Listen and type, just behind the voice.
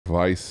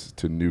advice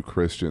to new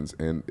Christians,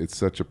 and it's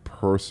such a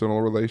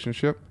personal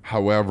relationship.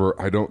 However,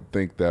 I don't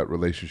think that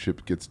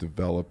relationship gets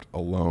developed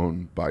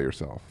alone by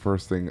yourself.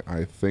 First thing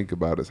I think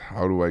about is,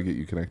 how do I get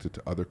you connected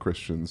to other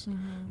Christians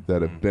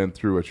that have been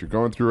through what you're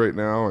going through right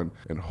now,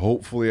 and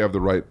hopefully have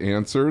the right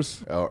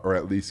answers, or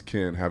at least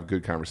can have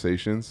good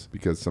conversations,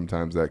 because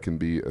sometimes that can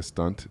be a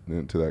stunt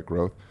into that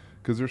growth.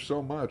 Because there's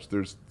so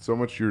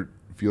much you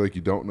feel like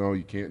you don't know,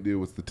 you can't do.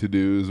 What's the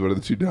to-dos, what are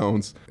the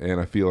to-don'ts? And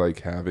I feel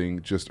like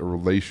having just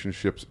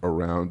relationships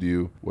around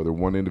you, whether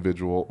one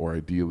individual or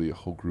ideally a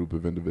whole group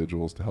of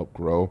individuals to help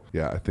grow,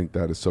 I think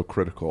that is so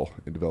critical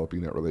in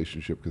developing that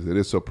relationship, because it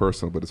is so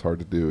personal, but it's hard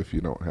to do if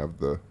you don't have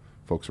the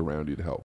folks around you to help.